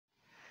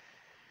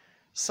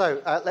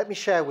So let me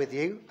share with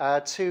you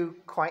two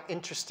quite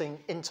interesting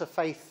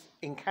interfaith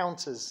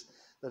encounters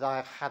that I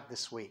have had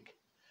this week.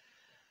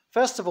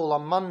 First of all,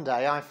 on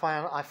Monday, I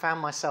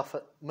found myself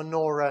at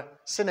Menorah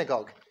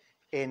Synagogue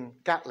in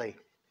Gatley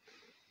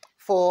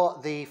for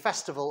the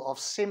festival of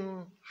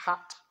Simchat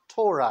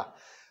Torah,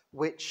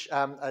 which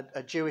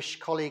a Jewish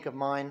colleague of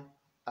mine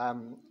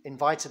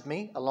invited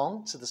me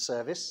along to the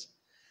service.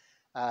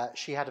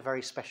 She had a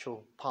very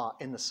special part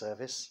in the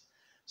service,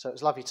 so it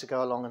was lovely to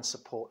go along and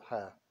support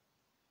her.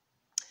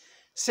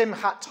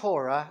 Simchat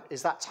Torah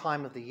is that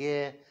time of the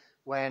year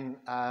when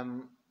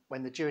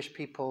the Jewish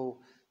people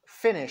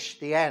finish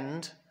the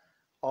end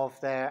of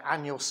their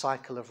annual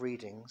cycle of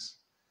readings,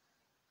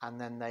 and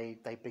then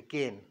they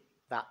begin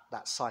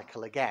that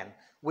cycle again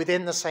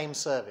within the same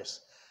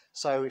service.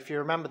 So if you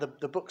remember,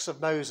 the books of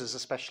Moses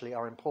especially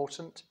are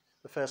important,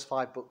 the first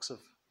 5 books of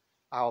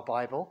our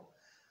Bible,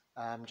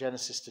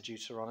 Genesis to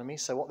Deuteronomy.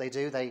 So what they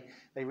do, they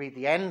read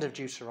the end of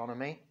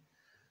Deuteronomy,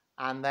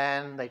 and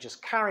then they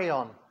just carry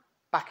on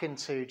back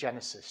into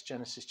Genesis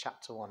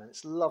chapter 1. And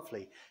it's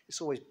lovely. It's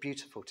always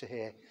beautiful to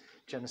hear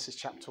Genesis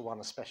chapter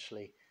 1,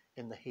 especially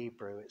in the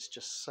Hebrew. It's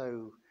just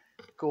so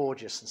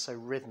gorgeous and so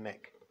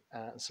rhythmic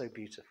and so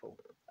beautiful.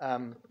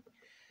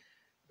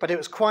 But it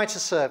was quite a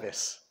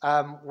service.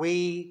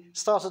 We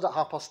started at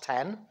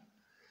 10:30.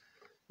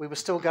 We were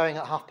still going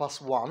at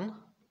 1:30.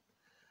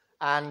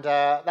 And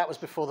that was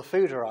before the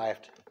food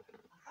arrived.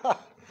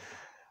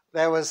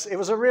 It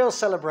was a real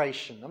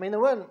celebration. I mean,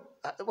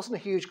 it wasn't a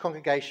huge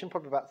congregation,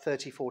 probably about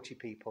 30, 40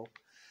 people.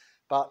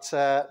 But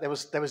there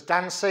was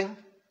dancing.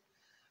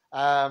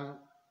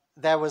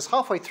 There was,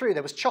 halfway through,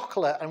 there was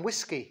chocolate and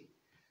whiskey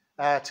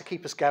to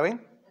keep us going,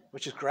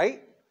 which is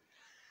great.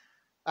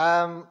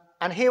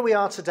 And here we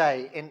are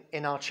today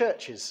in our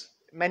churches.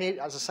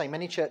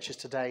 Many churches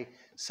today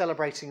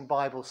celebrating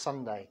Bible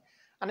Sunday.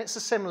 And it's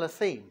a similar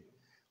theme.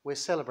 We're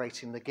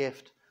celebrating the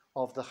gift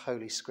of the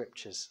Holy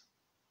Scriptures.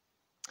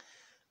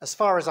 As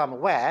far as I'm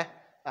aware,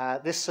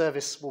 this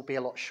service will be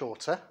a lot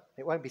shorter.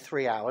 It won't be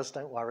 3 hours,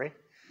 don't worry.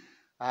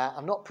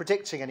 I'm not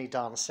predicting any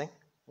dancing.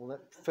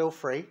 Feel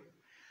free.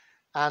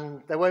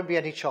 And there won't be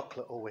any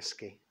chocolate or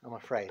whiskey, I'm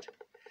afraid.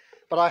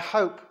 But I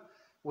hope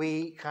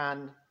we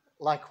can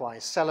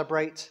likewise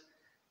celebrate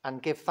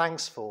and give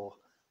thanks for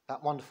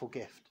that wonderful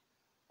gift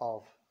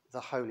of the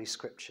Holy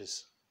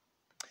Scriptures.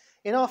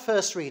 In our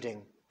first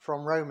reading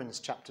from Romans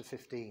chapter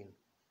 15,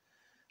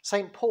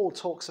 St. Paul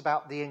talks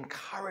about the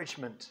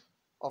encouragement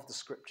of the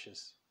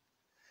Scriptures.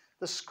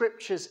 The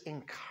Scriptures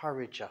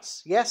encourage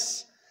us.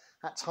 Yes,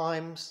 at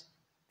times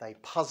they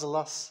puzzle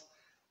us.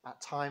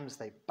 At times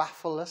they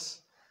baffle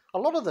us. A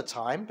lot of the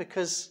time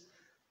because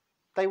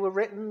they were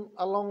written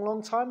a long,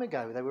 long time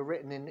ago. They were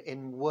written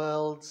in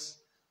worlds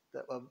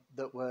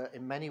that were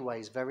in many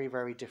ways very,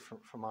 very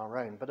different from our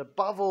own. But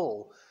above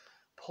all,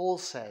 Paul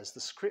says the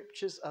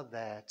Scriptures are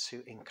there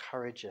to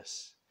encourage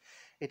us.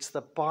 It's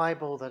the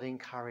Bible that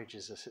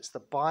encourages us. It's the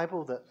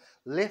Bible that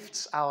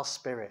lifts our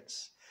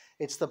spirits.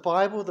 It's the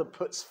Bible that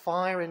puts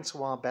fire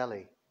into our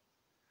belly.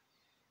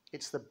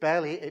 It's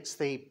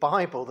the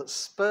Bible that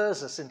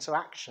spurs us into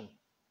action.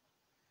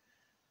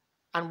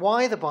 And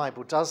why the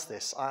Bible does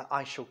this,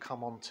 I shall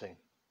come on to.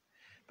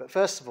 But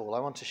first of all, I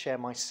want to share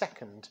my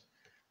second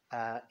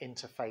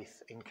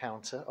interfaith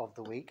encounter of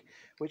the week,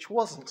 which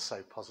wasn't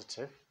so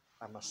positive,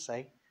 I must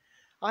say.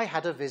 I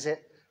had a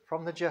visit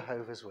from the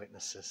Jehovah's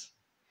Witnesses.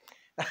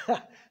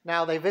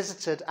 Now, they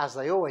visited, as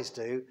they always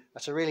do,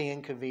 at a really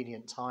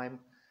inconvenient time.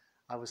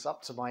 I was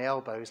up to my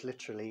elbows,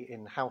 literally,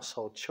 in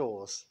household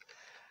chores.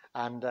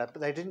 But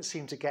they didn't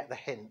seem to get the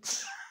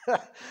hints.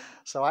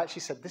 So I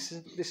actually said, this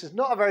is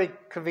not a very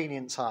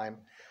convenient time.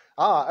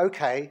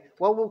 Okay,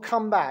 well, we'll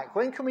come back.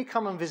 When can we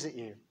come and visit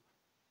you?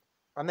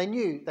 And they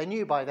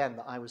knew by then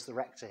that I was the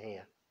rector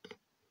here.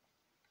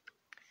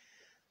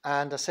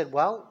 And I said,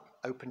 well,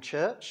 open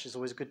church is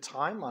always a good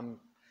time. I'm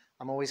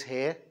always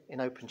here in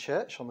open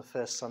church on the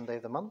first Sunday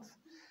of the month.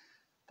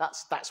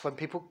 That's when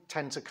people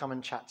tend to come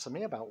and chat to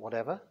me about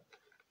whatever.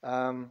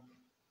 But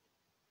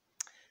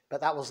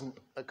that wasn't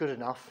good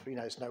enough.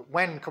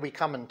 When can we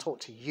come and talk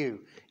to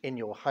you in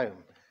your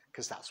home?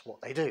 Because that's what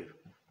they do.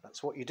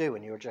 That's what you do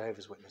when you're a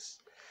Jehovah's Witness.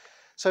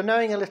 So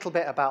knowing a little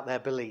bit about their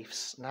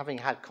beliefs and having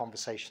had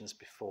conversations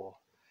before,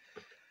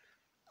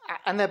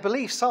 and their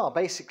beliefs are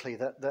basically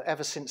that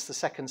ever since the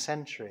 2nd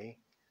century,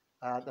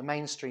 the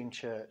mainstream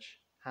church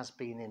has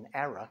been in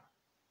error.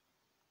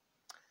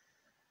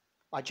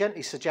 I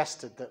gently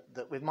suggested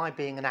that with my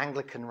being an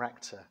Anglican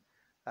rector,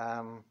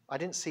 I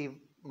didn't see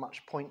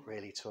much point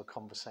really to a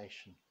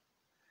conversation.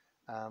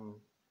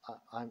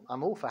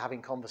 I'm all for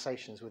having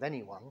conversations with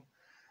anyone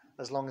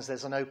as long as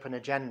there's an open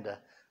agenda,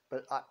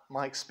 but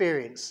my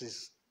experience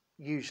is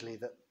usually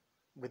that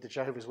with the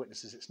Jehovah's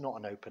Witnesses it's not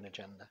an open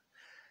agenda.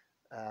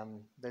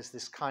 There's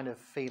this kind of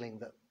feeling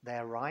that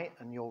they're right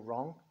and you're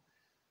wrong,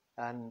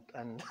 and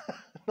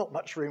not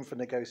much room for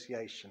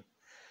negotiation.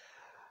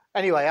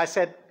 Anyway, I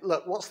said,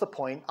 look, what's the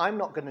point? I'm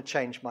not going to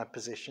change my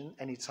position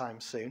anytime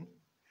soon.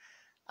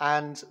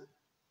 And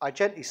I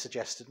gently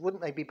suggested,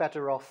 wouldn't they be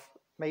better off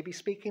maybe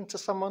speaking to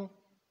someone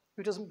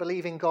who doesn't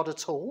believe in God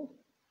at all.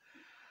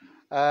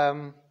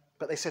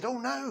 But they said, oh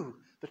no,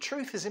 the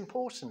truth is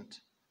important.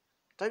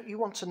 Don't you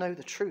want to know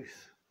the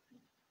truth?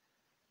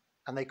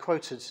 And they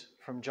quoted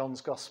from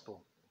John's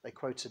Gospel. They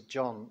quoted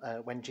John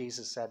when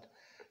Jesus said,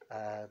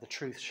 the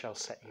truth shall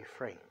set you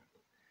free.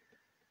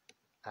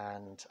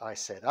 And I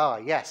said,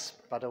 yes,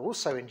 but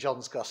also in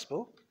John's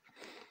Gospel,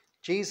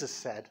 Jesus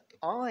said,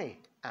 I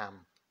am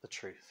the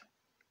truth.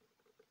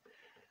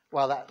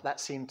 Well, that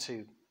seemed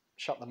to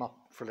shut them up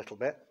for a little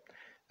bit.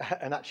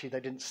 And actually,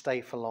 they didn't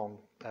stay for long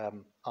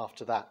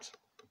after that.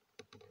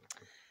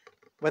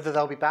 Whether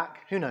they'll be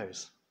back, who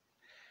knows?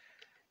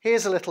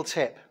 Here's a little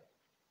tip.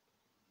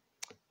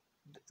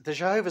 The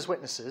Jehovah's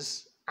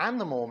Witnesses and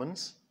the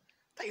Mormons,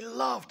 they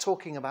love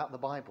talking about the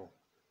Bible.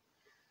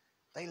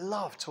 They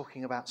love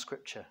talking about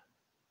Scripture.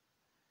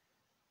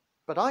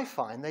 But I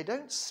find they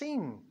don't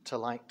seem to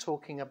like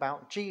talking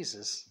about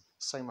Jesus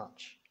so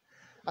much.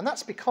 And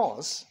that's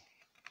because,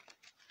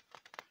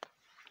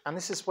 and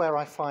this is where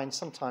I find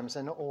sometimes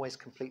they're not always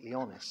completely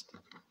honest,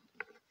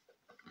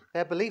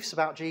 their beliefs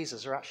about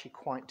Jesus are actually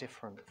quite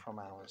different from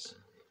ours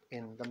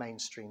in the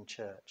mainstream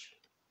church.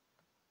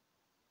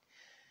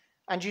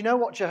 And you know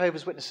what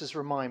Jehovah's Witnesses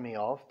remind me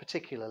of,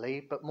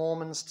 particularly, but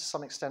Mormons to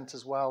some extent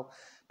as well,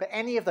 but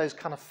any of those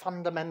kind of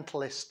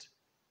fundamentalist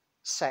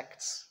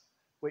sects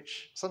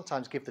which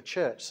sometimes give the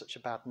church such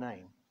a bad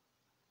name.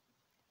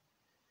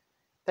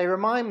 They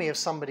remind me of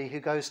somebody who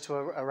goes to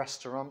a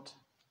restaurant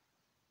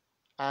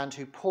and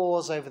who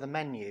pores over the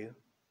menu,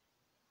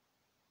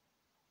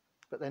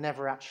 but they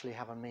never actually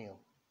have a meal.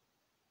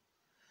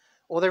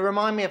 Or they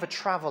remind me of a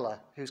traveller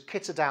who's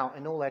kitted out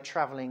in all their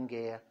travelling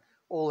gear,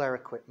 all their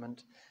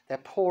equipment. They're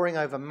poring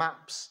over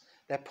maps,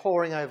 they're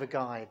poring over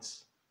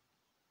guides,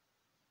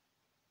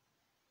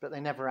 but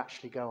they never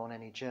actually go on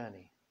any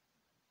journey.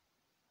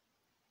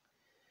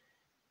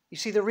 You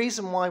see, the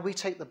reason why we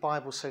take the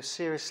Bible so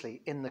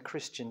seriously in the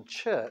Christian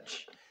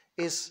church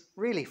is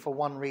really for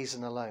one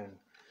reason alone.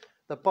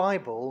 The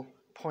Bible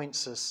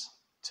points us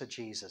to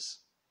Jesus.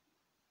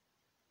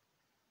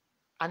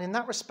 And in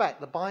that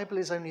respect, the Bible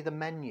is only the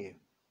menu,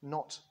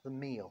 not the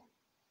meal.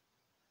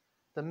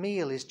 The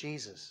meal is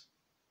Jesus.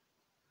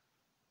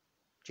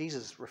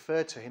 Jesus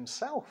referred to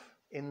himself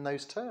in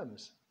those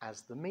terms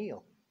as the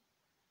meal.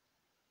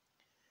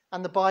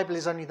 And the Bible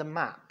is only the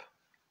map.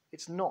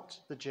 It's not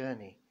the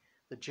journey.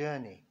 The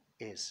journey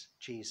is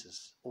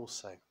Jesus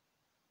also.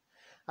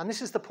 And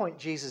this is the point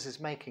Jesus is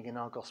making in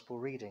our gospel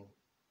reading.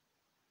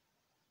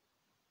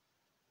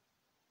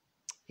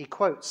 He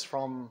quotes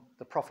from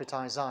the prophet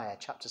Isaiah,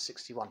 chapter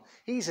 61.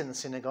 He's in the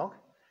synagogue,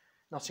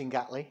 not in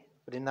Gatley,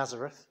 but in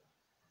Nazareth.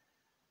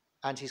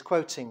 And he's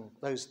quoting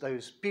those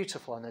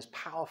beautiful and those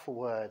powerful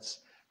words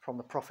from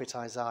the prophet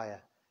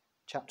Isaiah,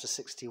 chapter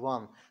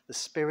 61. The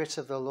Spirit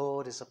of the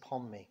Lord is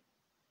upon me,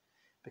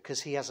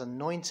 because he has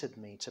anointed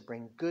me to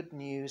bring good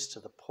news to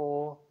the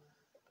poor,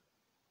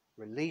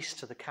 release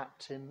to the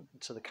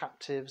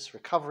captives,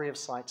 recovery of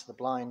sight to the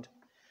blind,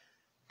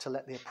 to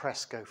let the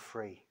oppressed go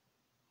free,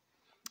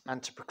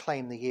 and to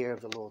proclaim the year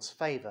of the Lord's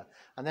favour.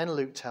 And then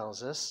Luke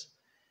tells us,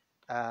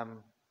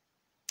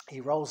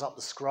 he rolls up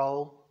the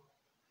scroll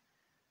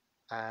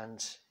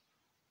and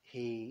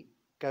he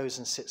goes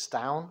and sits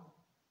down.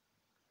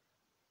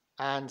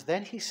 And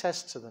then he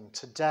says to them,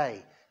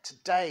 today,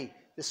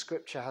 this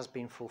scripture has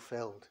been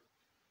fulfilled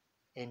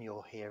in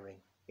your hearing.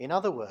 In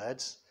other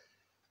words,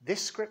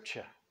 this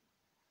scripture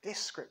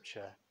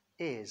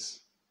is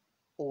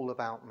all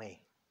about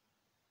me.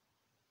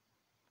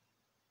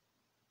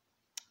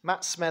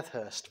 Matt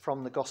Smethurst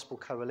from the Gospel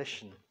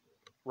Coalition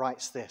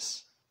writes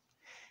this: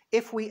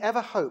 if we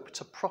ever hope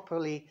to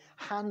properly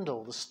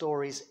handle the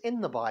stories in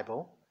the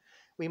Bible,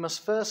 we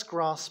must first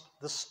grasp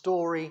the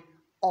story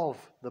of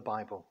the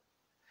Bible.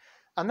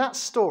 And that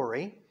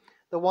story,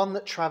 the one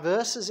that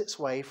traverses its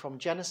way from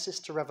Genesis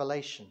to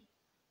Revelation,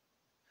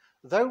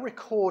 though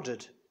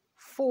recorded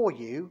for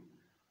you,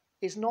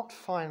 is not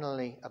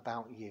finally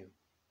about you.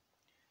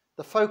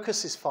 The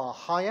focus is far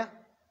higher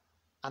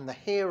and the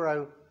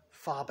hero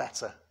far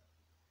better.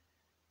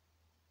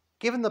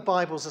 Given the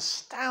Bible's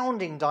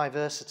astounding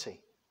diversity,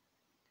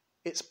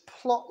 its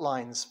plot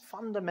line's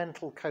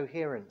fundamental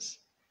coherence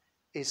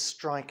is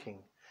striking.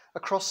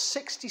 Across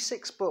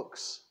 66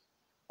 books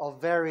of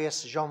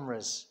various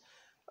genres,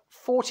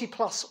 40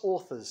 plus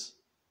authors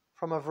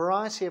from a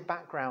variety of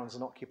backgrounds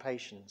and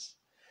occupations,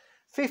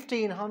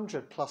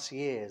 1,500 plus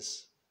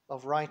years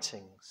of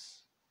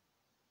writings,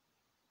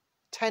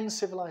 10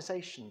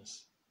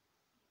 civilizations,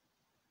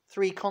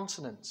 3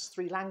 continents,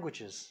 3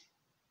 languages.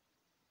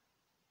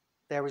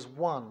 There is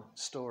one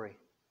story,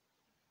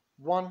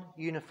 one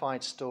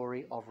unified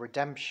story of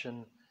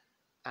redemption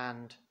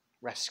and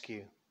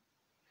rescue.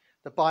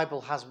 The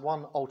Bible has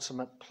one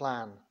ultimate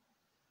plan,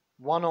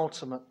 one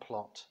ultimate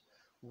plot,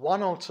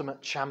 one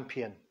ultimate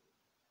champion,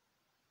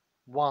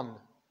 one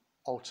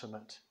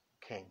ultimate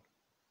king.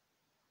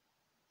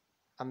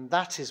 And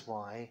that is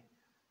why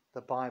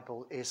the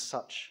Bible is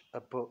such a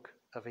book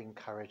of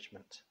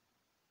encouragement,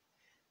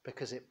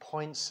 because it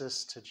points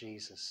us to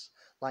Jesus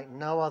like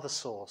no other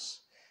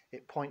source.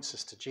 It points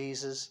us to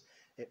Jesus.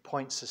 It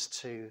points us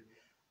to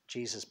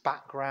Jesus'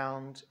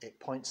 background. It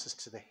points us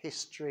to the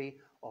history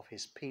of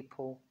his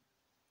people.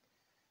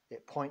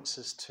 It points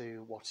us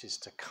to what is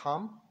to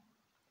come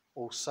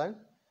also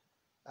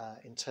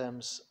in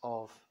terms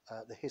of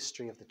the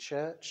history of the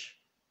church.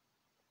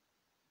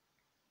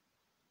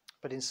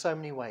 But in so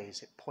many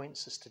ways, it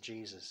points us to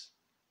Jesus.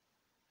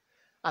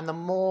 And the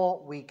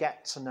more we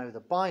get to know the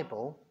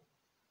Bible,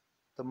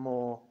 the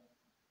more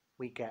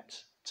we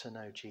get to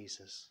know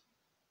Jesus.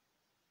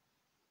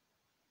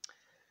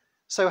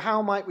 So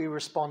how might we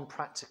respond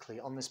practically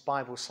on this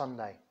Bible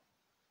Sunday?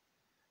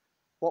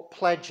 What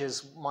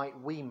pledges might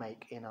we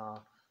make in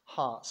our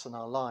hearts and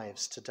our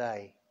lives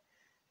today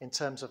in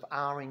terms of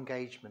our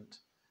engagement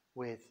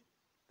with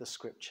the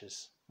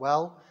Scriptures?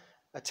 Well,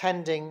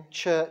 attending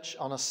church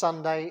on a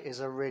Sunday is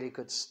a really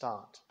good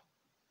start.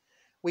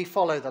 We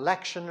follow the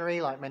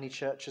lectionary, like many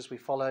churches, we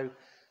follow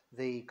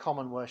the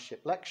Common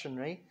Worship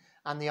lectionary,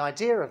 and the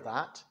idea of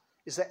that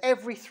is that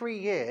every 3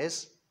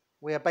 years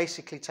we are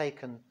basically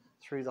taken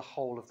through the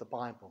whole of the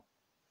Bible.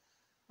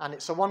 And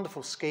it's a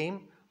wonderful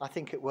scheme. I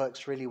think it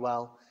works really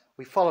well.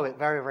 We follow it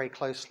very, very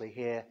closely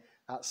here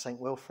at St.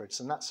 Wilfrid's,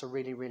 and that's a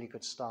really, really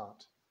good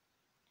start.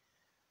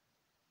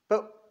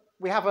 But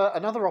we have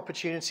another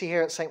opportunity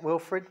here at St.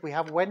 Wilfrid. We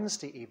have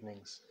Wednesday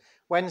evenings.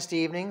 Wednesday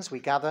evenings we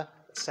gather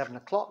at 7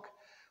 o'clock,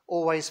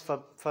 always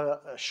for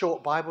a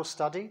short Bible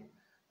study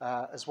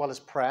as well as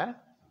prayer.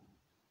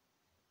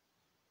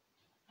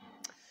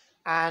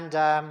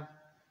 And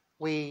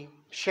we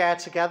share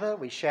together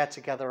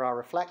our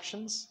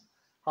reflections.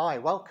 Hi,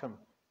 welcome.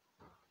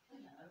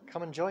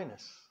 Come and join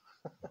us.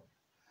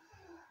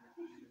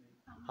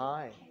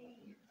 Hi.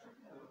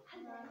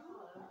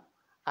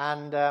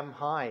 And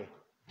hi.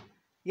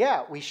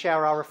 Yeah, we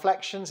share our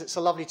reflections. It's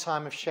a lovely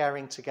time of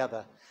sharing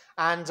together.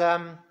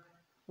 And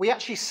we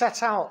actually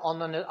set out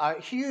on a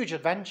huge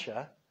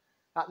adventure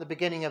at the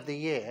beginning of the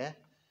year.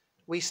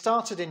 We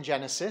started in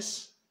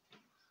Genesis,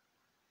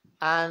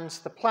 and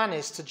the plan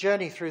is to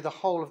journey through the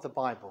whole of the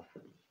Bible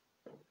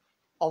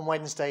on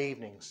Wednesday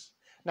evenings.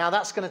 Now,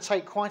 that's going to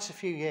take quite a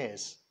few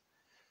years.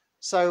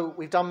 So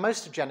we've done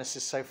most of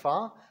Genesis so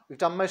far. We've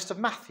done most of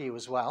Matthew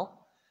as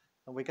well.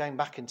 And we're going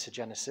back into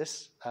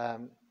Genesis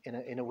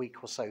in a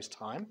week or so's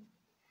time.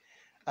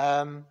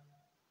 And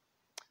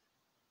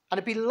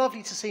it'd be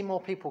lovely to see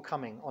more people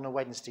coming on a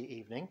Wednesday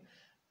evening.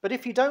 But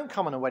if you don't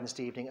come on a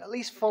Wednesday evening, at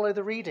least follow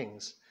the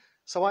readings.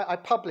 So I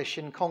publish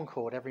in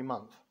Concord every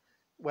month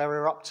where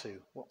we're up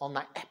to on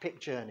that epic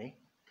journey.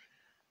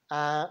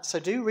 So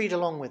do read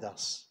along with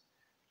us.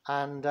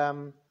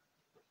 And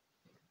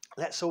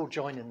let's all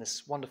join in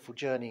this wonderful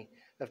journey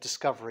of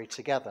discovery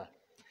together.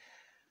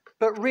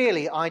 But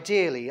really,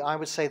 ideally, I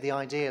would say the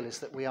ideal is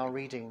that we are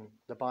reading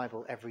the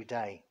Bible every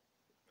day.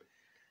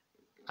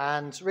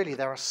 And really,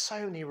 there are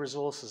so many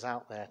resources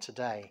out there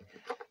today.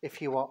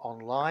 If you are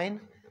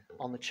online,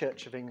 on the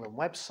Church of England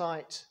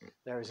website,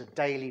 there is a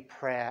daily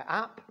prayer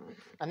app,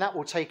 and that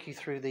will take you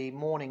through the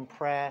morning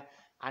prayer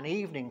and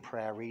evening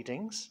prayer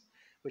readings,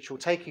 which will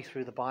take you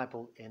through the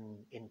Bible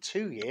in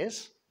 2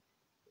 years.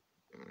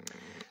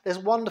 There's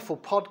wonderful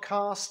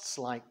podcasts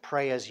like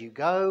Pray As You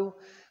Go,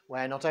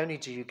 where not only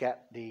do you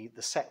get the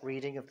set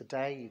reading of the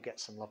day, you get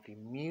some lovely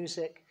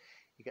music,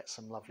 you get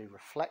some lovely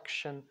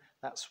reflection.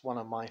 That's one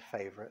of my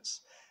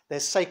favourites.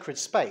 There's Sacred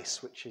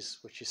Space, which is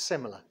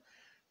similar,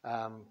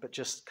 but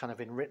just kind of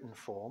in written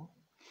form.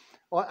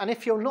 And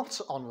if you're not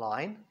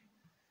online,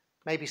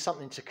 maybe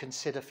something to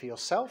consider for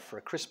yourself, for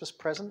a Christmas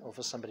present or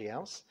for somebody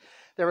else.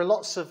 There are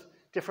lots of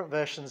different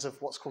versions of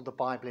what's called the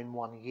Bible in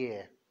 1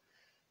 year.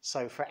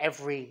 So for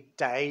every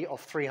day of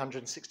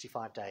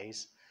 365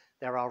 days,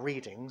 there are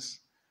readings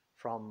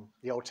from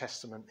the Old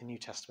Testament, the New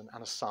Testament,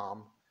 and a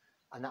psalm,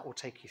 and that will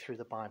take you through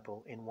the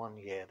Bible in 1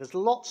 year. There's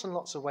lots and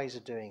lots of ways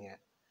of doing it,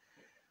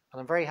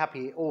 and I'm very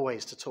happy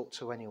always to talk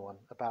to anyone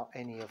about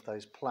any of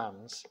those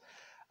plans.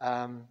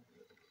 But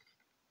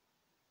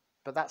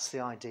that's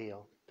the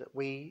ideal, that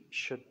we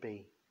should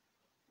be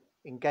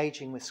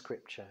engaging with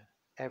Scripture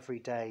every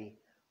day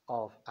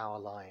of our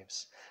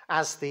lives.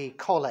 As the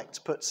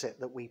collect puts it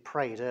that we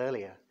prayed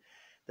earlier,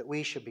 that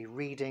we should be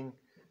reading,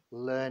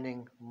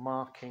 learning,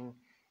 marking,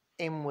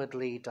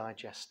 inwardly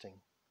digesting,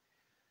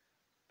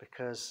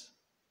 because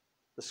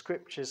the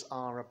Scriptures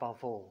are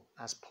above all,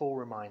 as Paul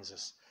reminds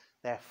us,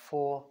 they're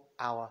for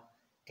our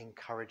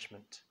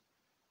encouragement,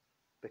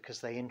 because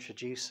they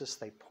introduce us,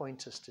 they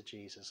point us to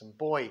Jesus. And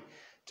boy,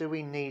 do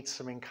we need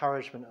some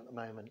encouragement at the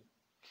moment.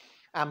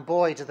 And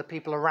boy, do the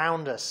people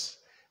around us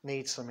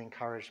need some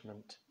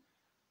encouragement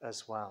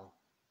as well.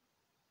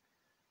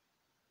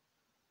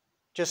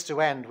 Just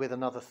to end with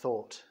another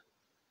thought.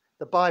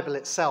 The Bible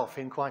itself,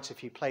 in quite a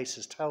few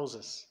places, tells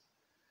us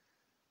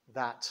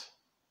that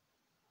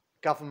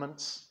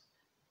governments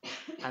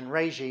and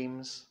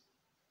regimes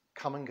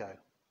come and go.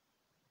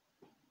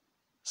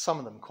 Some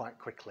of them quite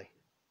quickly.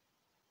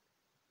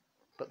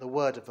 But the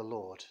word of the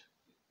Lord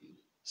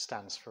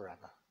stands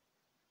forever.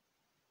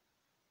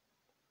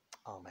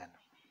 Amen.